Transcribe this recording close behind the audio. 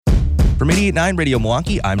From 88.9 Radio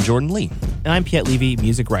Milwaukee, I'm Jordan Lee. And I'm Piet Levy,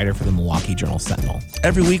 music writer for the Milwaukee Journal-Sentinel.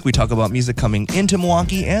 Every week we talk about music coming into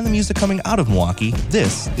Milwaukee and the music coming out of Milwaukee.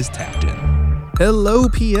 This is Tapped In. Hello,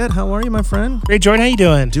 Piet. How are you, my friend? Great, Jordan. How you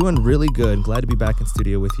doing? Doing really good. Glad to be back in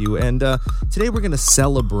studio with you. And today we're going to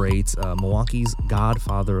celebrate Milwaukee's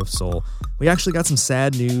Godfather of Soul. We actually got some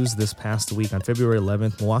sad news this past week. On February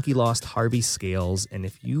 11th, Milwaukee lost Harvey Scales. And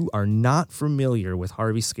if you are not familiar with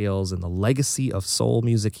Harvey Scales and the legacy of soul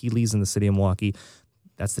music he leaves in the city of Milwaukee,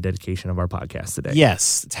 that's the dedication of our podcast today.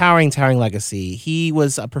 Yes, towering legacy. He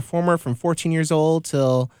was a performer from 14 years old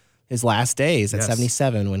till his last days at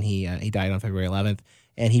 77 when he died on February 11th.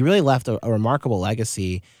 And he really left a remarkable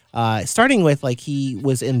legacy, starting with, like, he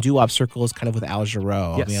was in doo-wop circles kind of with Al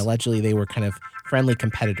Jarreau. Yes. I mean, allegedly they were kind of friendly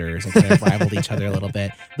competitors and kind of rivaled each other a little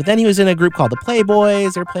bit. But then he was in a group called the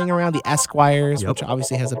Playboys. They're playing around the Esquires, which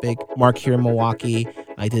obviously has a big mark here in Milwaukee.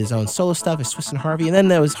 He did his own solo stuff, his Twist and Harvey. And then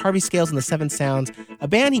there was Harvey Scales and the Seven Sounds, a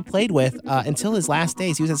band he played with until his last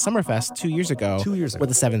days. He was at Summerfest 2 years ago. with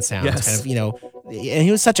the Seven Sounds. Yes. Kind of, you know, and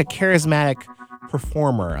he was such a charismatic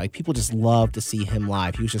performer. Like, people just loved to see him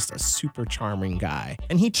live. He was just a super charming guy.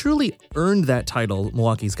 And he truly earned that title,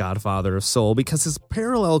 Milwaukee's Godfather of Soul, because his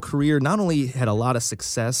parallel career not only had a lot of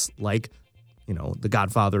success, like, you know, the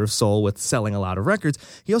Godfather of Soul with selling a lot of records,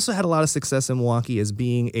 he also had a lot of success in Milwaukee as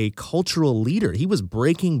being a cultural leader. He was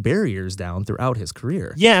breaking barriers down throughout his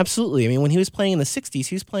career. Yeah, absolutely. I mean, when he was playing in the 60s,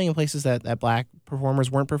 he was playing in places that black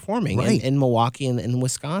performers weren't performing, in Milwaukee and in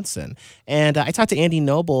Wisconsin. And I talked to Andy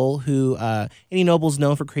Noble, who Andy Noble's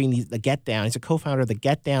known for creating the Get Down. He's a co-founder of the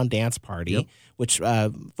Get Down Dance Party, which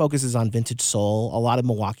focuses on vintage soul, a lot of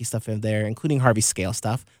Milwaukee stuff in there, including Harvey Scales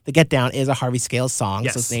stuff. The Get Down is a Harvey Scales song,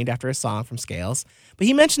 so it's named after a song from Scales. But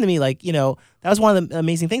he mentioned to me, like, you know, that was one of the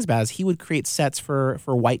amazing things about it, is he would create sets for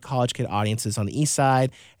white college kid audiences on the east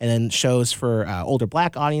side, and then shows for older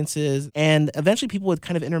black audiences, and eventually people would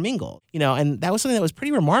kind of intermingle, you know, and that was something that was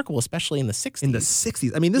pretty remarkable, especially in the 60s. In the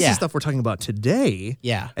 60s. I mean, this is stuff we're talking about today.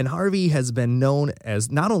 Yeah. And Harvey has been known as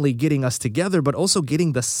not only getting us together, but also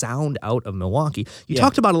getting the sound out of Milwaukee. You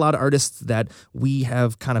talked about a lot of artists that we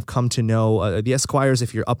have kind of come to know. The Esquires,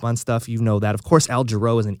 if you're up on stuff, you know that. Of course, Al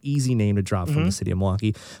Jarreau is an easy name to drop from the city of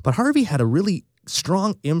Milwaukee. But Harvey had a really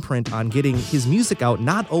strong imprint on getting his music out,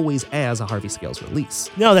 not always as a Harvey Scales release.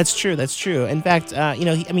 No, that's true. In fact, you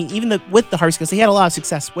know, even with the Harvey Scales, he had a lot of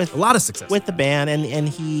success with the band, and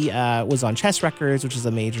he was on Chess Records, which is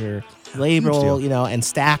a major label, you know, and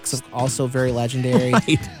Stax is also very legendary.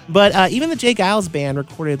 But even the Jay Giles band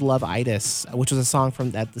recorded Love Itis, which was a song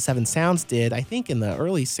from that the Seven Sounds did, I think in the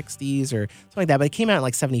early 60s or something like that, but it came out in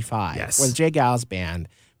like 75, where the Jay Giles band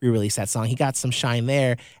re-released that song. He got some shine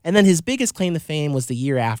there. And then his biggest claim to fame was the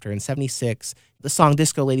year after, in 76, the song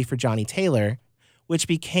Disco Lady for Johnny Taylor, which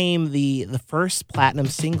became the first platinum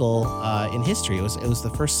single in history. It was the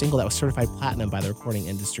first single that was certified platinum by the Recording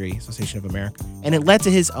Industry Association of America. And it led to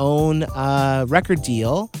his own record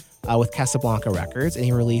deal with Casablanca Records, and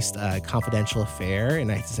he released Confidential Affair in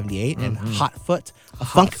 1978 and Hot Foot, a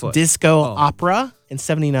funk disco opera in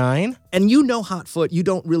 79. And you know Hot Foot, you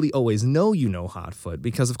don't really always know you know Hot Foot,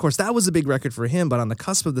 because of course that was a big record for him, but on the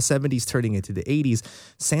cusp of the 70s turning into the 80s,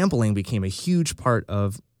 sampling became a huge part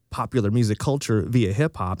of popular music culture via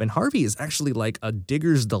hip-hop, and Harvey is actually like a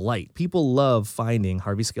digger's delight. People love finding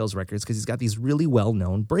Harvey Scales records because he's got these really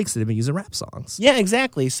well-known breaks that have been used in rap songs. Yeah,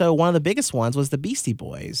 exactly. So one of the biggest ones was the Beastie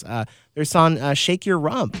Boys. Their song Shake Your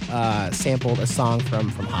Rump sampled a song from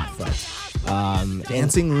Hot Foot.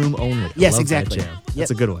 Dancing Room Only. Yes, exactly.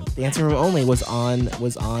 That's a good one. Dancing Room Only was on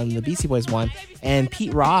the Beastie Boys one, and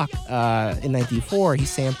Pete Rock in '94 he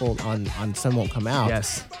sampled on Sun Won't Come Out.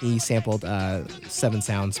 Yes, he sampled Seven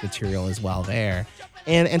Sounds material as well there.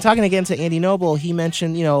 And talking again to Andy Noble, he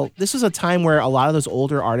mentioned, you know, this was a time where a lot of those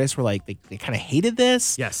older artists were like, they kind of hated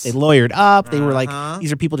this. Yes. They lawyered up. They were like,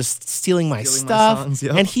 these are people just stealing my stuff. My songs,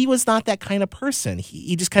 And he was not that kind of person.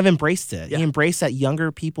 He just kind of embraced it. Yeah. He embraced that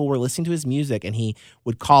younger people were listening to his music, and he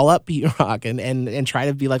would call up Pete Rock and try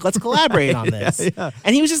to be like, let's collaborate on this.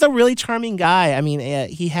 And he was just a really charming guy. I mean,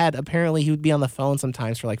 he would be on the phone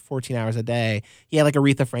sometimes for like 14 hours a day. He had like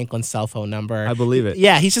Aretha Franklin's cell phone number. I believe it.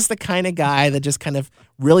 Yeah, he's just the kind of guy that just kind of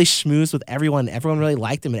really schmoozed with everyone. Everyone really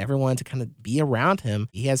liked him, and everyone wanted to kind of be around him.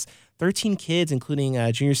 He has 13 kids, including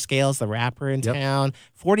Junior Scales, the rapper in town,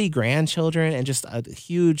 40 grandchildren, and just a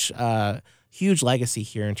huge legacy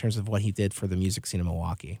here in terms of what he did for the music scene in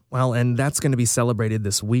Milwaukee. Well, and that's going to be celebrated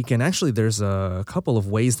this weekend. Actually, there's a couple of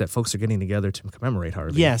ways that folks are getting together to commemorate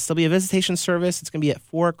Harvey. Yes, there'll be a visitation service. It's going to be at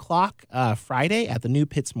 4 o'clock Friday at the New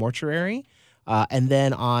Pitts Mortuary. And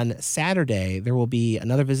then on Saturday, there will be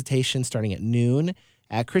another visitation starting at noon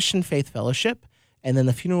at Christian Faith Fellowship. And then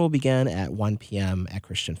the funeral will begin at 1 p.m. at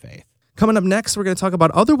Christian Faith. Coming up next, we're going to talk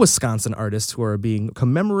about other Wisconsin artists who are being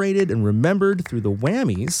commemorated and remembered through the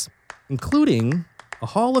Whammies, including a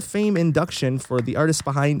Hall of Fame induction for the artist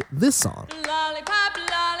behind this song.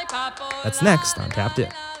 That's next on Tapped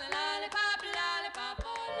In.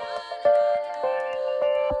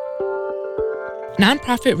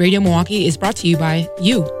 Nonprofit Radio Milwaukee is brought to you by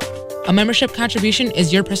you. A membership contribution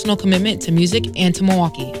is your personal commitment to music and to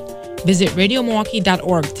Milwaukee. Visit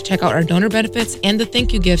radiomilwaukee.org to check out our donor benefits and the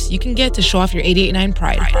thank you gifts you can get to show off your 88.9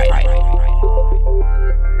 pride. Lollipop,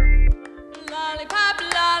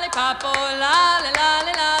 lollipop, oh, lolly,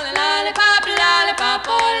 lolly, lolly, lollipop, lollipop,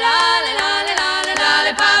 oh, lolly, lolly, lolly,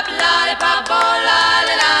 lollipop, lollipop, oh,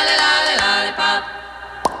 lolly, lolly, lolly, lollipop.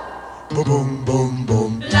 Boom, boom, boom,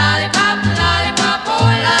 boom. Lollipop, lollipop, oh,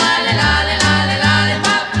 lolly, lolly, lolly,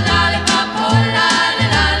 lollipop, lollipop, oh, lolly,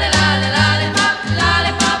 lolly, lolly, lollipop,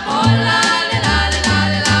 lollipop, oh, lolly, lolly,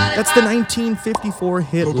 lolly, lollipop. That's the 1954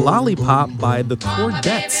 hit Lollipop by the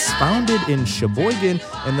Chordettes, founded in Sheboygan,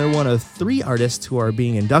 and they're one of 3 artists who are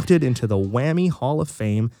being inducted into the Whammy Hall of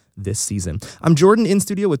Fame this season. I'm Jordan, in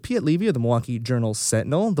studio with Piet Levy of the Milwaukee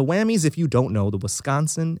Journal-Sentinel. The Whammies, if you don't know, the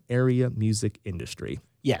Wisconsin area music industry.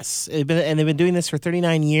 Yes, they've been doing this for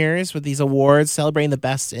 39 years with these awards celebrating the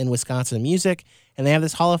best in Wisconsin music, and they have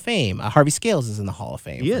this Hall of Fame. Harvey Scales is in the Hall of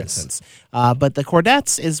Fame, for instance. But the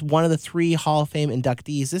Chordettes is one of the 3 Hall of Fame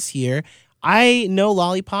inductees this year. I know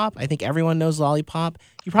Lollipop. I think everyone knows Lollipop.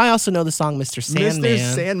 You probably also know the song Mr. Sandman.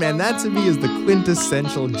 Mr. Sandman, that to me is the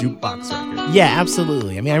quintessential jukebox record. Yeah,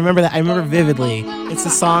 absolutely. I mean, I remember that. I remember vividly. It's the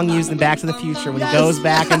song used in Back to the Future when he goes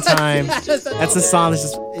back in time. That's the song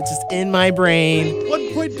that's just in my brain.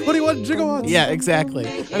 1.21 gigawatts. Yeah, exactly.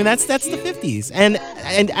 I mean, that's the 50s. And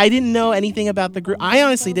I didn't know anything about the group. I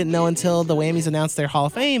honestly didn't know until the Whammies announced their Hall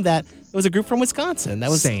of Fame that it was a group from Wisconsin.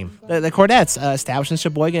 That was Same. The Chordettes, established in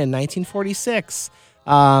Sheboygan in 1946.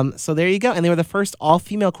 So there you go. And they were the first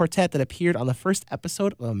all-female quartet that appeared on the first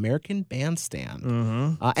episode of American Bandstand.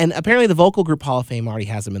 Mm-hmm. And apparently the Vocal Group Hall of Fame already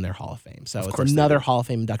has them in their Hall of Fame. So it's another Hall of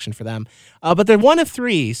Fame induction for them. But they're one of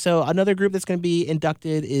 3. So another group that's going to be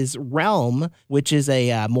inducted is Realm, which is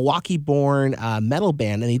a Milwaukee-born metal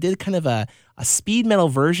band. And they did kind of a speed metal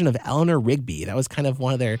version of Eleanor Rigby. That was kind of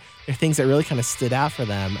one of their things that really kind of stood out for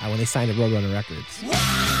them when they signed to Roadrunner Records.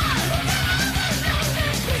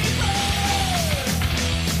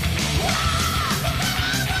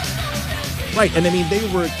 Right, and I mean, they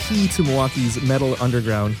were key to Milwaukee's metal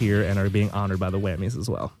underground here and are being honored by the Whammies as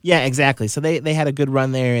well. Yeah, exactly. So they had a good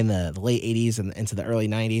run there in the late 80s and into the early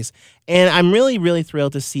 90s. And I'm really, really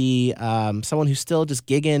thrilled to see someone who's still just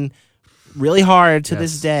gigging really hard to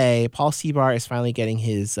this day. Paul Seabar is finally getting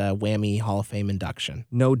his Whammy Hall of Fame induction.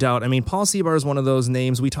 No doubt. I mean, Paul Seabar is one of those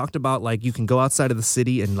names we talked about. Like, you can go outside of the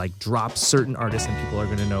city and like drop certain artists and people are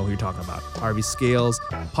going to know who you're talking about. Harvey Scales,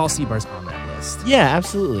 Paul Seabar's on that list. Yeah,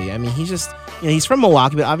 absolutely. I mean, he's just, he's from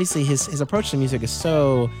Milwaukee, but obviously his approach to music is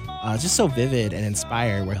so just so vivid and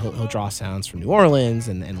inspired, where he'll draw sounds from New Orleans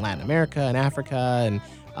and Latin America and Africa, and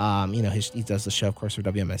he does the show, of course, for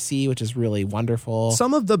WMSC, which is really wonderful.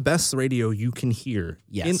 Some of the best radio you can hear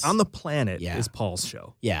on the planet Yeah. is Paul's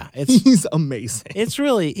show. Yeah, He's amazing. he's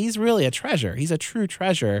really a treasure. He's a true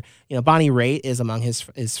treasure. Bonnie Raitt is among his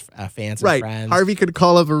fans and friends. Harvey could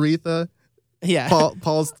call up Aretha. Yeah.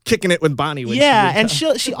 Paul's kicking it with Bonnie. When and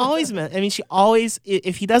she always,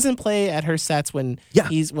 if he doesn't play at her sets when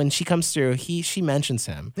she comes through, she mentions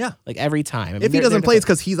him. Yeah. Like every time. I mean, if he doesn't play, it's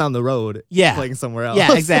because he's on the road. Playing somewhere else.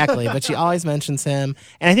 Yeah, exactly. But she always mentions him.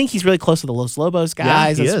 And I think he's really close to the Los Lobos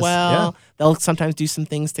guys as well. Yeah. They'll sometimes do some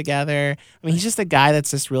things together. I mean, he's just a guy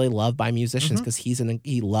that's just really loved by musicians because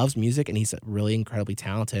he loves music and he's really incredibly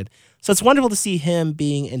talented. So it's wonderful to see him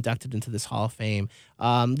being inducted into this Hall of Fame.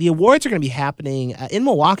 The awards are going to be happening in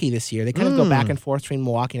Milwaukee this year. They kind of go back and forth between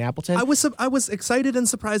Milwaukee and Appleton. I was excited and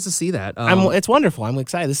surprised to see that. It's wonderful. I'm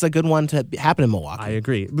excited. This is a good one to happen in Milwaukee. I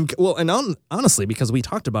agree. Well, and honestly, because we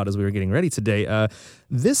talked about as we were getting ready today,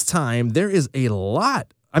 this time there is a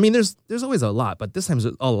lot. I mean, there's always a lot, but this time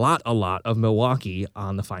there's a lot of Milwaukee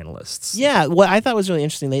on the finalists. Yeah, what I thought was really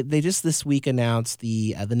interesting, they just this week announced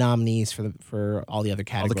the nominees for all the other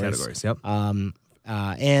categories. All the categories, yep.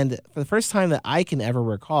 And for the first time that I can ever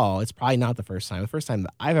recall, it's probably not the first time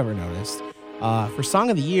that I've ever noticed, for Song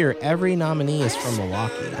of the Year, every nominee is from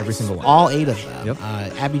Milwaukee. Every single one. All 8 of them. Yep.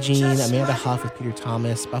 Abby Jean, Amanda Huff with Peter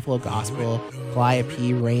Thomas, Buffalo Gospel,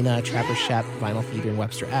 Calliope, Raina, Trapper Shep, Vinyl Theater, and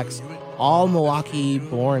Webster X all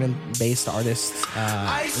Milwaukee-born and based artists.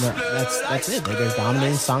 That's it. They're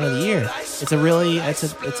dominating song of the year. It's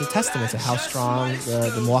a testament to how strong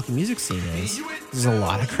the Milwaukee music scene is. There's a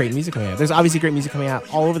lot of great music coming out. There's obviously great music coming out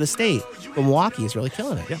all over the state, but Milwaukee is really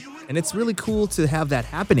killing it. Yeah. And it's really cool to have that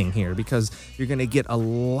happening here because you're going to get a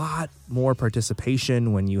lot more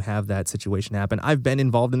participation when you have that situation happen. I've been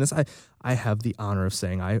involved in this. I have the honor of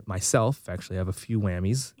saying I myself actually have a few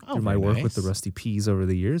whammies through my work with the Rusty Peas over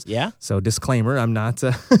the years. Yeah. So disclaimer, I'm not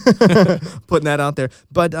putting that out there.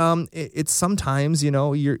 But it's sometimes, you're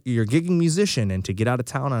a gigging musician, and to get out of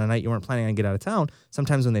town on a night you weren't planning on get out of town,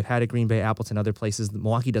 sometimes when they've had at Green Bay, Appleton, other places,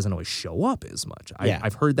 Milwaukee doesn't always show up as much.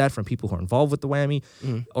 I've heard that from people who are involved with the Whammy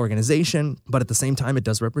organization, but at the same time, it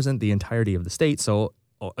does represent the entirety of the state. So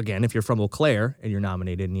again, if you're from Eau Claire and you're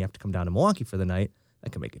nominated and you have to come down to Milwaukee for the night,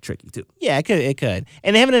 that can make it tricky too. Yeah, it could.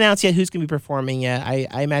 And they haven't announced yet who's going to be performing yet.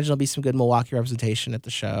 I imagine there'll be some good Milwaukee representation at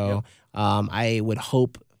the show. Yep. I would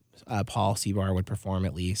hope Paul Seabar would perform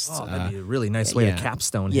at least. Oh, that'd be a really nice way to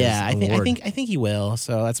capstone his award. I think he will.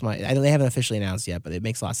 So that's they haven't officially announced yet, but it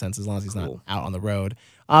makes a lot of sense as long as he's not out on the road.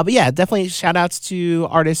 But yeah, definitely shout outs to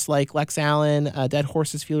artists like Lex Allen, Dead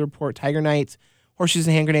Horses, Field Report, Tiger Knight, Horseshoes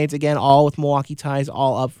and Hand Grenades, again, all with Milwaukee ties,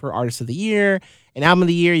 all up for Artist of the Year. And Album of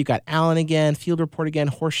the Year, you got Allen again, Field Report again,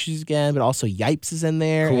 Horseshoes again, but also Yipes is in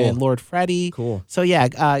there, and Lord Freddie. Cool. So yeah,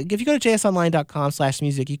 if you go to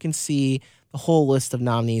jsonline.com/music, you can see the whole list of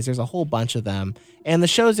nominees. There's a whole bunch of them. And the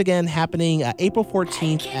show's again happening April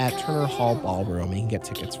 14th at Turner Hall Ballroom, and you can get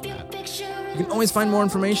tickets for that. You can always find more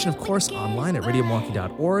information, of course, online at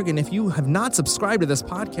radiomilwaukee.org. And if you have not subscribed to this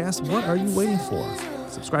podcast, what are you waiting for?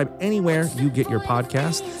 Subscribe anywhere you get your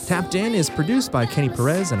podcast. Tapped In is produced by Kenny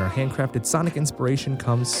Perez, and our handcrafted sonic inspiration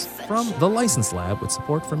comes from The License Lab with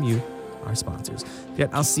support from you, our sponsors. Yet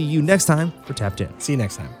I'll see you next time for Tapped In. See you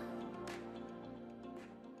next time.